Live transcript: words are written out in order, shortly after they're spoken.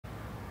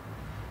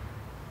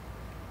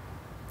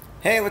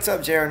Hey, what's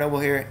up? JR Noble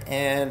here,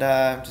 and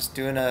just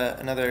doing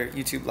another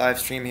YouTube live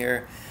stream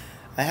here.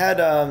 I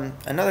had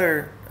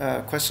another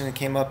question that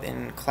came up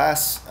in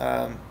class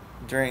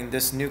during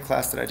this new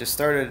class that I just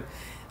started.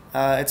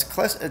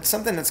 It's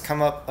something that's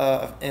come up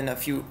in a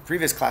few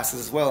previous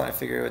classes as well, and I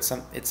figure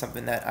it's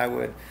something that I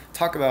would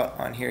talk about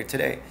on here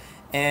today.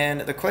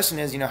 And the question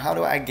is, how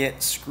do I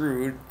get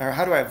screwed, or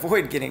how do I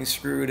avoid getting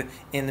screwed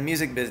in the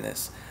music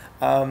business?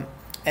 And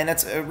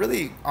that's a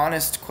really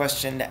honest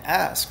question to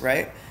ask,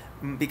 right?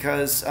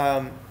 Because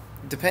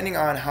depending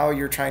on how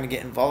you're trying to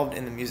get involved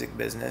in the music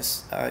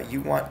business, you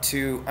want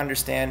to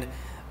understand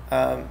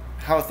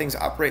how things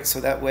operate so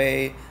that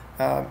way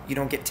you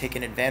don't get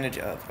taken advantage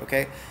of.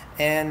 Okay,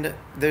 and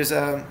there's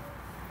a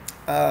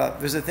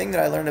thing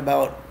that I learned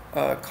about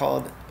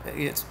called,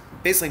 it's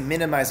basically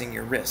minimizing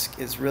your risk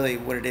is really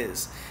what it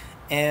is.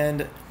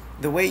 And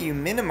the way you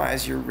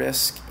minimize your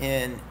risk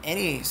in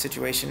any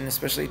situation,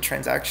 especially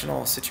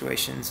transactional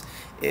situations,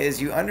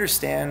 is you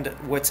understand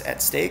what's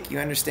at stake. You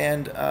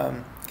understand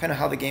kind of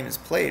how the game is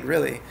played,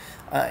 really.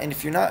 And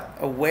if you're not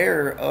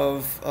aware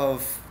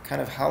of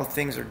kind of how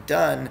things are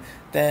done,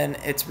 then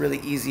it's really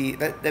easy.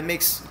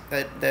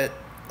 That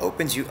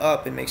opens you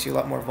up and makes you a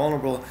lot more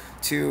vulnerable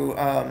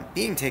to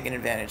being taken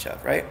advantage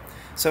of, right?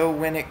 So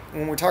when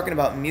we're talking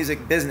about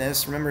music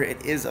business, remember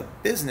it is a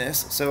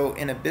business. So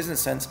in a business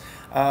sense,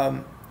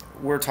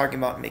 we're talking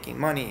about making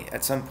money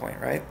at some point,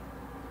 right?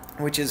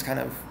 Which is kind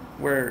of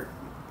where,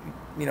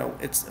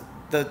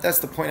 that's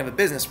the point of a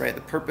business, right?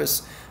 The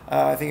purpose,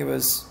 I think it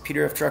was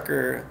Peter F.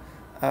 Drucker,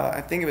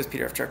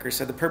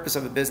 said the purpose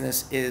of a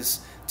business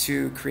is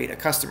to create a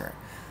customer.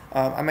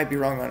 I might be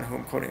wrong on who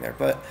I'm quoting there,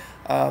 but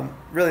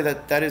really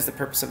that is the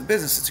purpose of a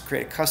business, is to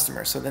create a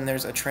customer. So then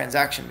there's a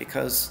transaction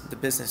because the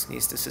business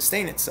needs to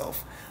sustain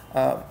itself.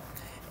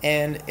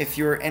 And if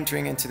you're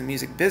entering into the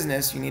music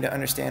business, you need to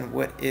understand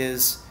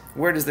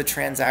where does the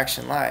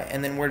transaction lie,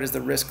 and then where does the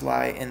risk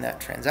lie in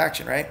that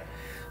transaction, right?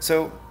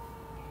 So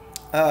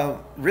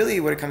really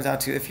what it comes down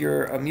to, if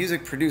you're a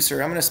music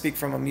producer, I'm going to speak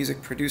from a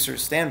music producer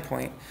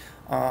standpoint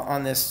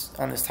on this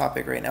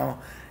topic right now.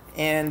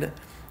 And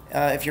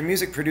if you're a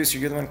music producer,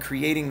 you're the one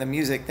creating the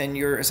music, then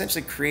you're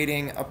essentially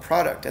creating a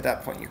product at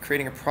that point. You're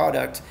creating a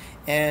product,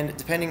 and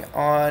depending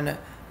on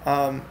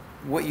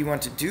what you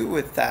want to do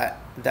with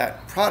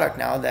that product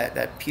now,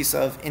 that piece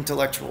of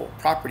intellectual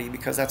property,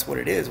 because that's what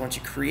it is. Once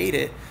you create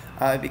it,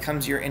 it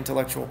becomes your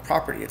intellectual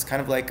property. It's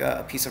kind of like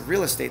a piece of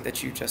real estate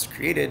that you just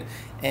created,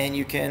 and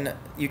you can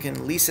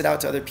lease it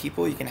out to other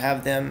people. You can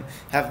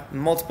have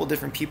multiple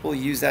different people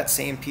use that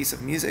same piece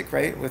of music,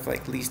 right, with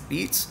like leased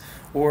beats,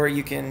 or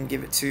you can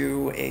give it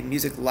to a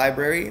music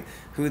library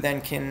who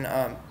then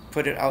can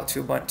put it out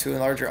to a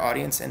larger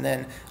audience, and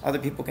then other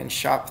people can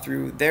shop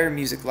through their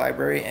music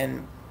library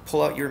and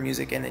pull out your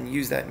music and then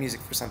use that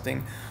music for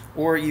something.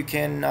 Or you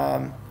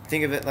can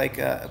think of it like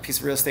a piece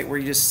of real estate where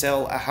you just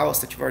sell a house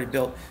that you've already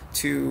built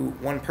to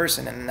one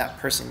person, and then that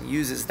person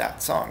uses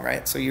that song,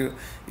 right? So you're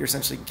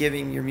essentially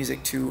giving your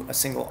music to a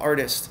single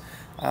artist,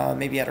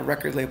 maybe at a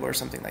record label or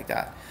something like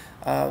that.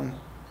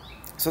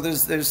 So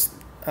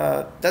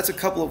that's a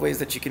couple of ways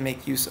that you can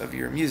make use of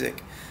your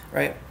music,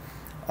 right?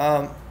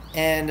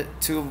 And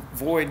to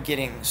avoid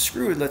getting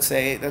screwed, let's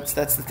say, that's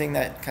the thing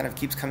that kind of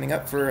keeps coming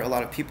up for a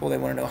lot of people. They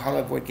want to know how to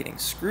avoid getting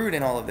screwed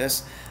in all of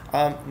this.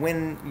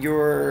 When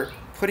you're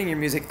putting your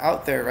music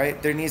out there,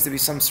 right, there needs to be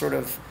some sort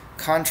of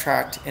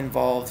contract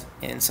involved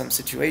in some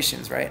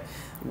situations, right?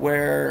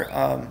 Where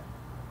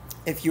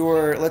if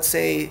let's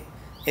say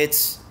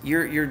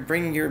you're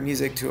bringing your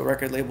music to a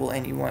record label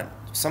and you want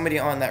somebody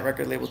on that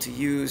record label to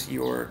use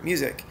your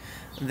music,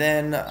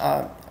 then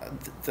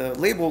the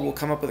label will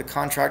come up with a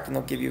contract, and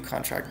they'll give you a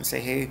contract and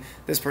say, hey,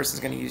 this person's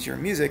going to use your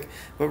music.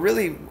 But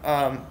really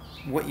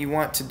what you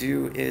want to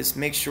do is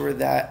make sure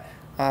that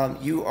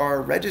you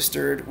are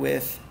registered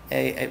with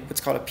what's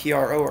called a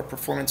PRO, or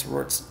performance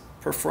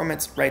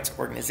rights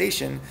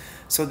organization.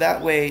 So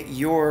that way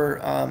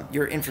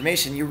your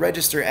information, you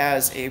register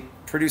as a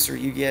producer,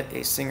 you get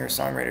a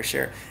singer-songwriter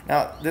share.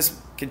 Now this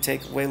could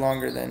take way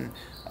longer than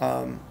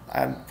I'm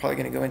probably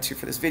going to go into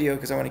for this video,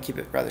 because I want to keep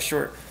it rather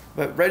short.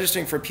 But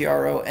registering for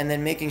PRO, and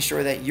then making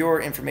sure that your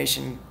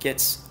information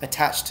gets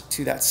attached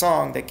to that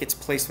song that gets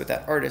placed with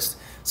that artist.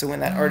 So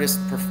when that artist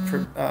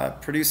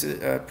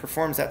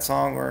performs that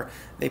song, or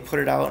they put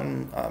it out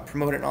and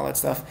promote it and all that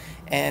stuff,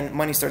 and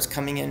money starts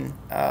coming in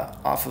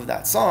off of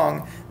that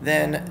song,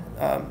 then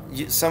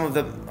some of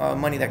the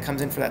money that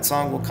comes in for that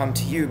song will come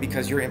to you,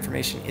 because your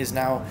information is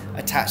now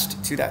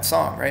attached to that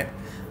song, right?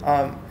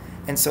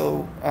 And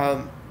so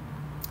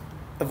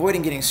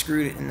avoiding getting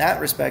screwed in that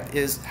respect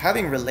is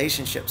having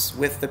relationships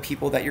with the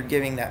people that you're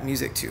giving that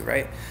music to,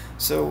 right?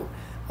 So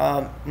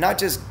not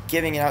just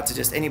giving it out to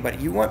just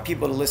anybody. You want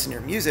people to listen to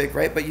your music,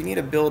 right? But you need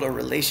to build a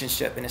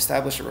relationship and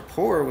establish a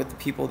rapport with the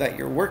people that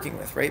you're working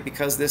with, right?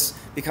 Because this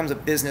becomes a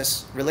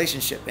business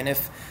relationship. And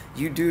if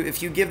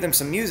you give them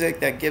some music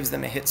that gives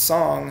them a hit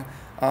song,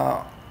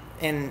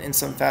 in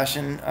some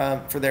fashion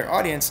for their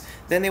audience,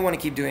 then they want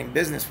to keep doing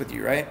business with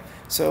you, right?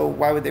 So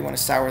why would they want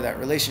to sour that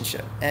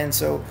relationship? And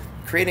so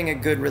creating a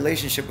good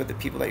relationship with the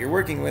people that you're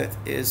working with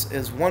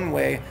is one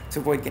way to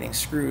avoid getting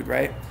screwed,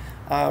 right?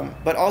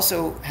 But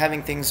also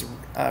having things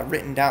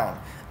written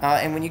down.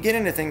 And when you get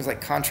into things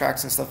like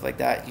contracts and stuff like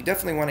that, you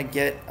definitely want to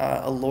get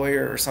a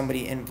lawyer or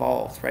somebody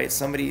involved, right?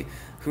 Somebody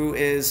who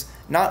is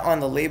not on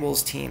the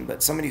labels team,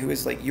 but somebody who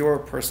is like your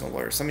personal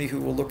lawyer, somebody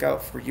who will look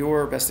out for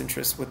your best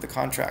interests with the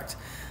contract.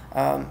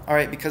 All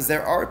right, because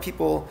there are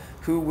people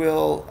who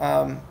will,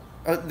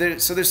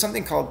 so there's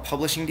something called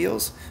publishing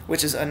deals,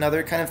 which is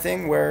another kind of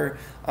thing where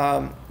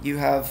you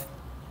have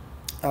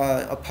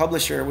a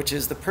publisher, which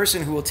is the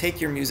person who will take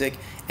your music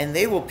and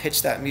they will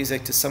pitch that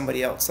music to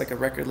somebody else, like a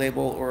record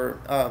label or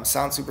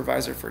sound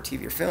supervisor for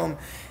TV or film,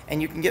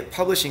 and you can get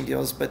publishing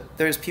deals. But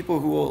there's people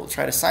who will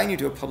try to sign you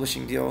to a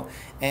publishing deal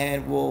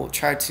and will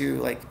try to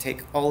like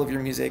take all of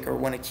your music or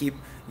want to keep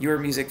your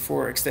music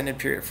for extended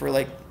period, for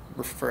like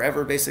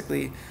forever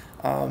basically.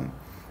 And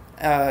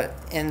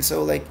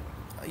so like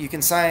you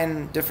can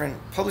sign different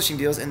publishing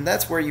deals, and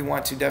that's where you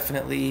want to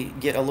definitely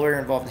get a lawyer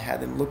involved and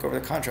have them look over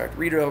the contract,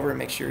 read it over, and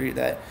make sure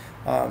that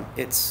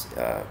it's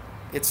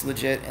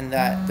legit and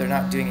that they're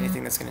not doing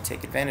anything that's going to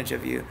take advantage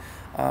of you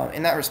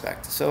in that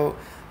respect. So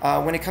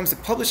when it comes to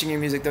publishing your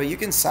music, though, you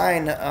can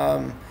sign.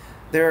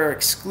 There are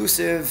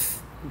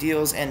exclusive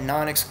deals and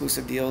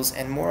non-exclusive deals,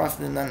 and more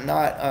often than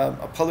not,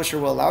 a publisher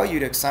will allow you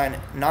to sign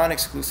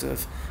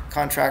non-exclusive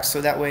contracts, so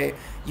that way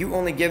you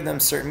only give them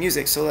certain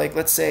music. So like,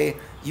 let's say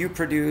you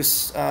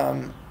produce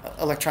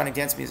electronic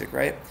dance music,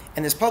 right?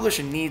 And this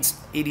publisher needs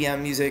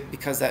EDM music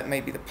because that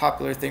may be the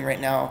popular thing right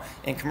now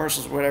in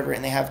commercials or whatever,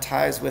 and they have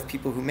ties with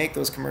people who make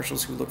those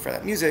commercials who look for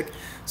that music.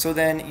 So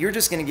then you're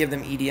just going to give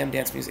them EDM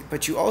dance music.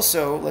 But you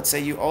also, let's say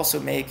you also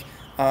make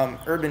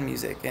urban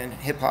music and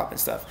hip hop and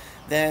stuff.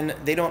 Then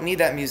they don't need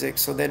that music,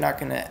 so they're not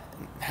going to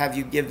have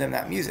you give them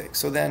that music.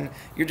 So then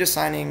you're just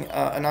signing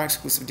a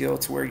non-exclusive deal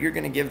to where you're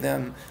going to give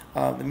them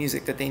the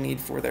music that they need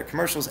for their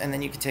commercials, and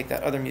then you can take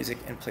that other music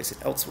and place it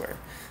elsewhere.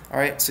 All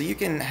right, so you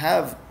can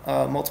have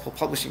multiple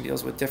publishing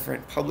deals with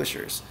different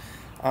publishers.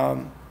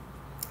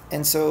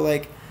 And so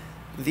like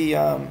the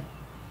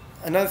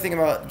another thing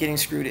about getting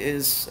screwed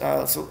is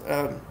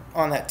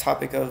on that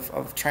topic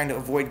of trying to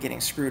avoid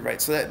getting screwed,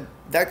 right? So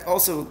that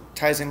also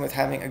ties in with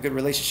having a good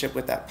relationship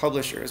with that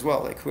publisher as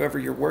well. Like whoever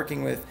you're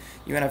working with,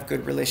 you want to have a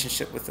good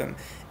relationship with them.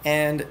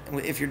 And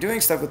if you're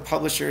doing stuff with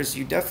publishers,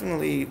 you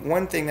definitely,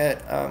 one thing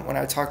that when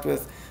I talked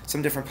with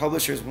some different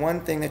publishers, one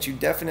thing that you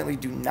definitely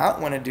do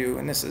not want to do,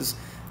 and this is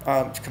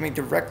coming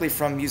directly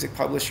from music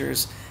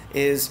publishers,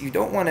 is you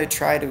don't want to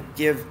try to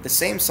give the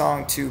same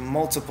song to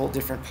multiple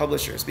different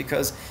publishers,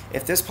 because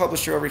if this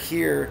publisher over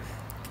here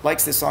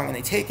likes this song and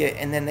they take it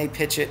and then they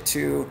pitch it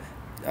to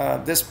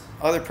this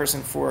other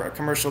person for a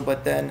commercial,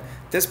 but then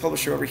this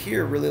publisher over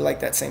here really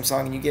liked that same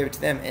song and you gave it to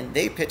them and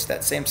they pitched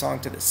that same song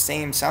to the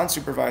same sound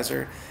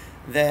supervisor,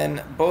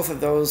 then both of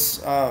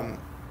those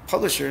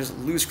publishers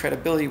lose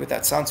credibility with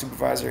that sound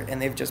supervisor and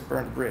they've just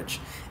burned a bridge.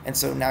 And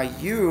so now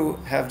you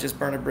have just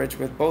burned a bridge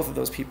with both of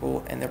those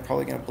people, and they're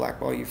probably going to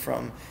blackball you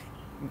from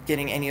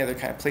getting any other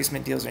kind of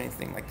placement deals or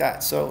anything like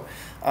that. So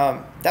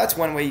that's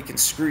one way you can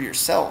screw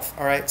yourself.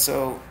 All right,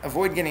 so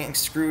avoid getting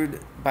screwed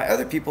by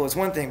other people is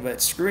one thing,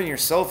 but screwing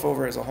yourself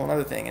over is a whole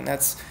other thing, and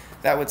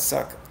that would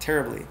suck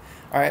terribly.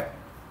 All right,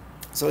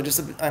 so just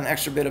an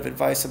extra bit of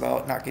advice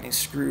about not getting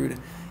screwed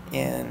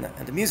in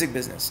the music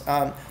business.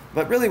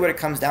 But really what it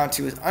comes down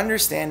to is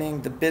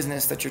understanding the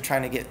business that you're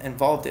trying to get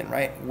involved in,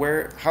 right?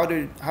 How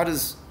do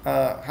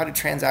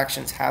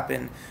transactions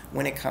happen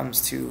when it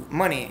comes to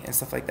money and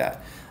stuff like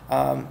that?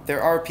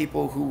 There are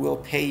people who will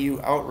pay you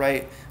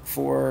outright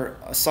for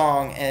a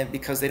song, and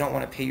because they don't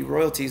want to pay you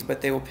royalties,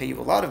 but they will pay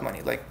you a lot of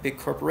money, like big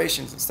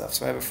corporations and stuff.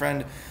 So I have a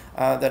friend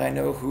that I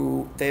know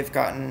who they've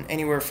gotten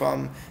anywhere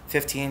from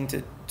 15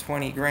 to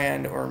 20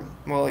 grand, or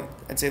well,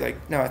 I'd say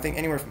I think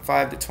anywhere from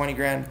 5 to 20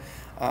 grand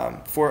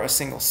for a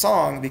single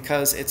song,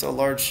 because it's a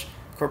large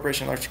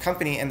corporation, large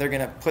company, and they're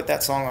going to put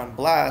that song on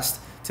blast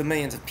to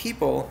millions of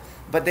people,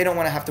 but they don't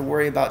want to have to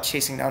worry about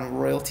chasing down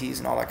royalties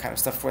and all that kind of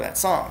stuff for that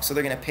song. So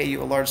they're going to pay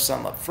you a large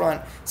sum up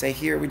front, say,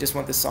 here, we just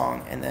want this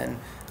song, and then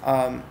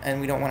and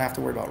we don't want to have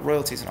to worry about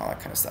royalties and all that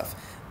kind of stuff.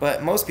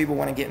 But most people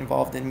want to get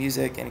involved in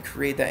music and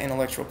create that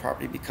intellectual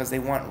property because they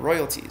want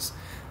royalties.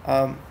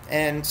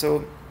 And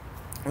so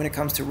when it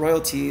comes to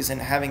royalties and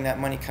having that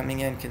money coming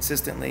in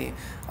consistently,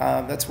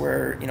 that's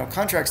where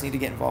contracts need to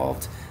get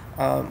involved.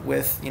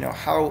 With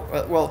how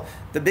well,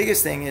 the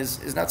biggest thing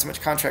is not so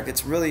much contract,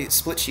 it's really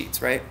split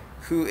sheets, right?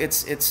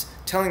 It's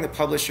telling the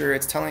publisher,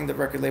 it's telling the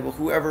record label,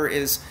 whoever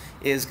is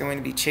going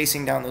to be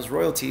chasing down those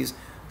royalties,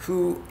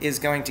 who is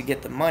going to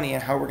get the money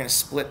and how we're going to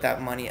split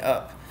that money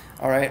up.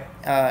 All right,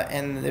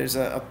 and there's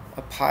a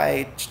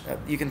pie.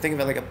 You can think of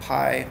it like a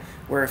pie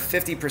where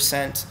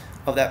 50%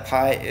 of that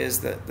pie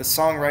is the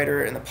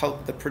songwriter and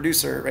the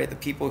producer, right? The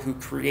people who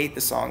create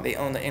the song, they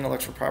own the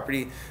intellectual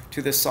property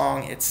to the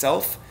song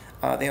itself.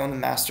 They own the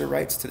master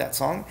rights to that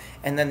song.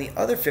 And then the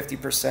other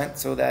 50%,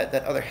 so that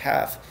other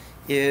half,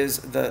 is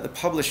the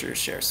publisher's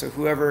share. So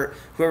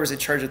whoever's in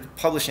charge of the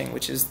publishing,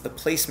 which is the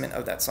placement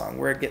of that song,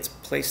 where it gets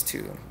placed to,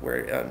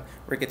 where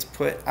it gets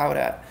put out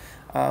at.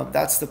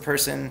 That's the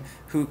person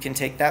who can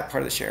take that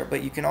part of the share.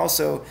 But you can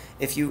also,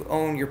 if you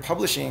own your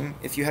publishing,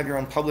 if you have your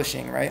own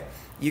publishing, right,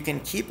 you can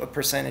keep a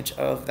percentage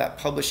of that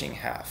publishing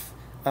half,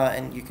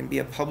 and you can be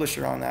a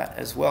publisher on that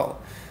as well.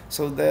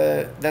 So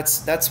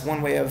that's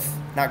one way of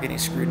not getting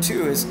screwed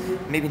too, is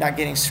maybe not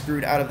getting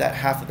screwed out of that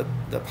half of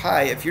the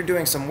pie. If you're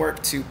doing some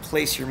work to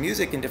place your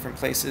music in different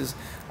places,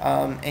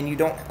 and you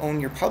don't own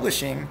your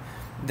publishing,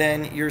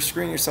 then you're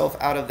screwing yourself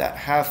out of that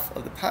half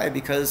of the pie,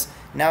 because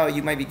now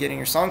you might be getting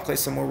your song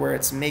placed somewhere where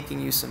it's making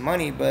you some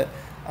money, but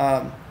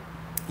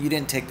you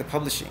didn't take the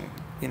publishing,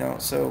 you know.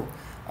 So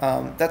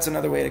that's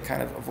another way to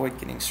kind of avoid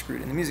getting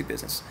screwed in the music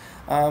business.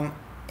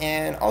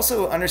 And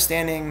also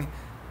understanding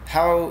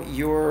how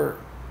your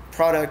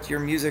product, your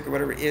music, or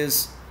whatever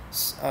is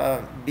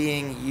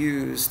being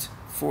used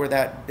for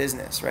that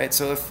business, right?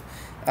 So if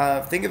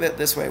think of it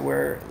this way,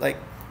 where like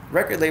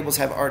record labels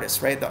have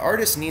artists, right? The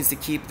artist needs to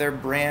keep their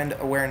brand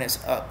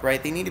awareness up,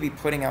 right? They need to be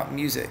putting out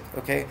music,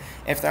 okay?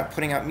 If they're not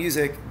putting out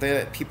music,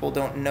 the people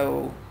don't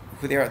know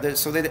who they are.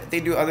 So they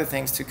do other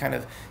things to kind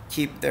of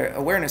keep their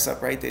awareness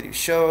up, right? They do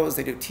shows,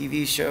 they do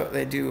TV show,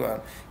 they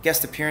do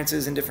guest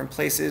appearances in different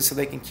places so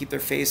they can keep their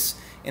face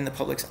in the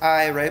public's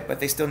eye, right? But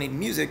they still need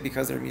music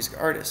because they're a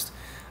music artist.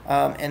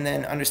 And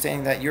then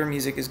understanding that your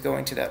music is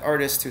going to that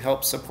artist to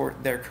help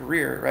support their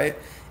career, right?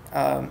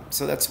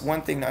 So that's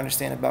one thing to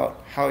understand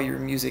about how your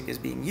music is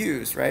being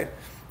used, right?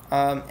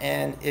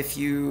 And if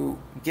you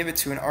give it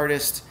to an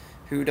artist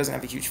who doesn't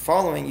have a huge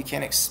following, you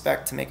can't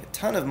expect to make a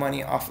ton of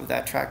money off of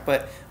that track.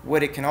 But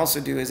what it can also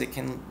do is it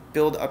can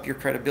build up your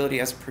credibility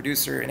as a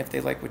producer, and if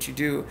they like what you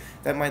do,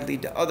 that might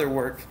lead to other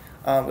work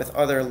with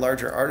other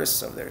larger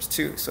artists of theirs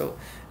too. So,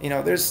 you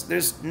know,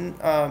 there's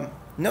no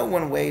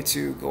one way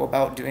to go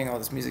about doing all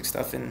this music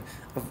stuff and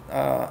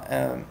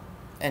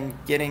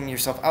getting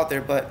yourself out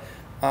there. But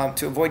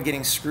to avoid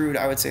getting screwed,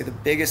 I would say the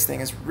biggest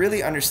thing is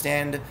really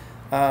understand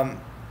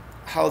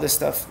how this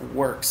stuff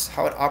works,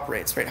 how it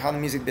operates, right? How the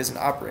music business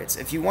operates.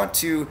 If you want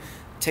to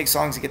take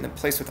songs and get them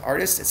placed with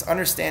artists, it's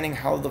understanding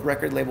how the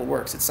record label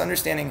works. It's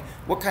understanding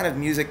what kind of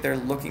music they're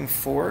looking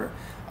for,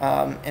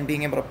 and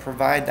being able to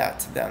provide that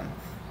to them.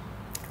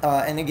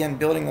 And again,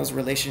 building those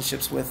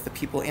relationships with the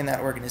people in that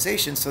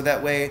organization, so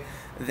that way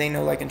they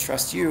know, like, and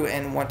trust you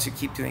and want to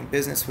keep doing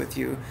business with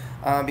you.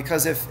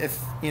 Because if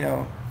you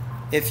know,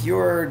 if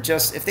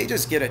they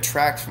just get a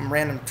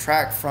random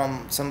track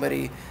from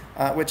somebody,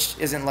 which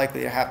isn't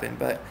likely to happen,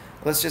 but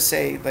let's just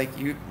say like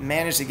you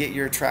manage to get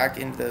your track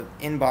into the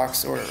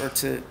inbox or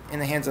in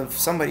the hands of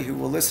somebody who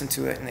will listen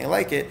to it and they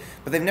like it,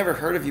 but they've never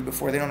heard of you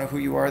before. They don't know who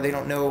you are. They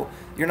don't know,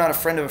 you're not a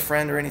friend of a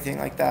friend or anything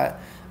like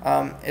that.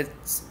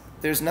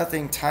 There's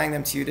nothing tying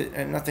them to you,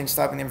 and nothing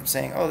stopping them from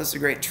saying, oh, this is a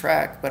great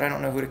track, but I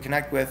don't know who to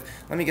connect with.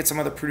 Let me get some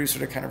other producer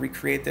to kind of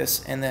recreate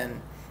this, and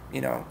then,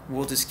 you know,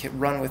 we'll just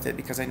run with it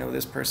because I know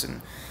this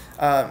person.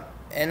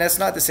 And that's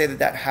not to say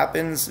that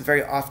happens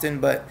very often,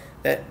 but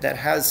that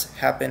has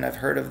happened. I've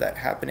heard of that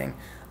happening.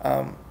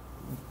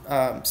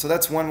 So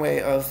that's one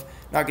way of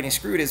not getting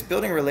screwed, is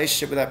building a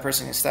relationship with that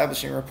person,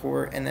 establishing a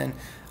rapport, and then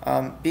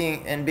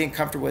being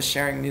comfortable with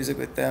sharing music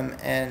with them.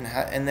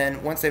 And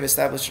then once they've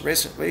established a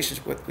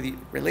relationship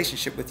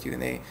with you,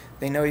 and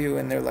they know you,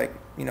 and they're like,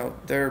 you know,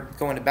 they're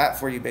going to bat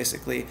for you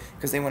basically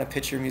because they want to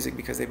pitch your music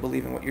because they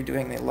believe in what you're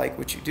doing, they like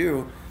what you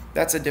do.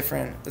 That's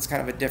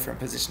kind of a different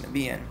position to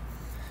be in.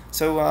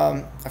 So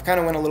I've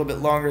kind of went a little bit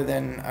longer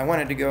than I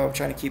wanted to go. I'm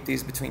trying to keep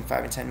these between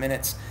 5 and 10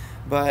 minutes.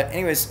 But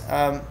anyways,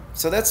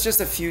 so that's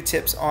just a few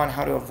tips on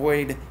how to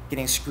avoid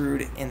getting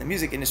screwed in the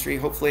music industry.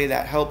 Hopefully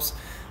that helps.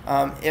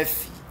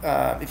 If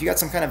you got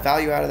some kind of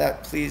value out of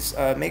that, please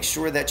make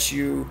sure that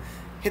you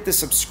hit the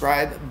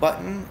subscribe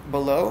button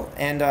below,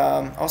 and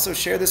also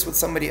share this with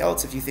somebody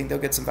else if you think they'll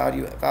get some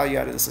value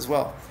out of this as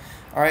well.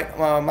 All right,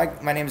 well,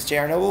 my name is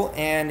J.R. Noble,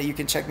 and you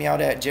can check me out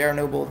at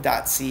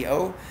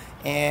jrnoble.co.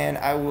 And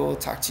I will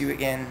talk to you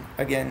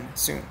again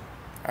soon.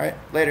 All right,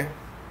 later.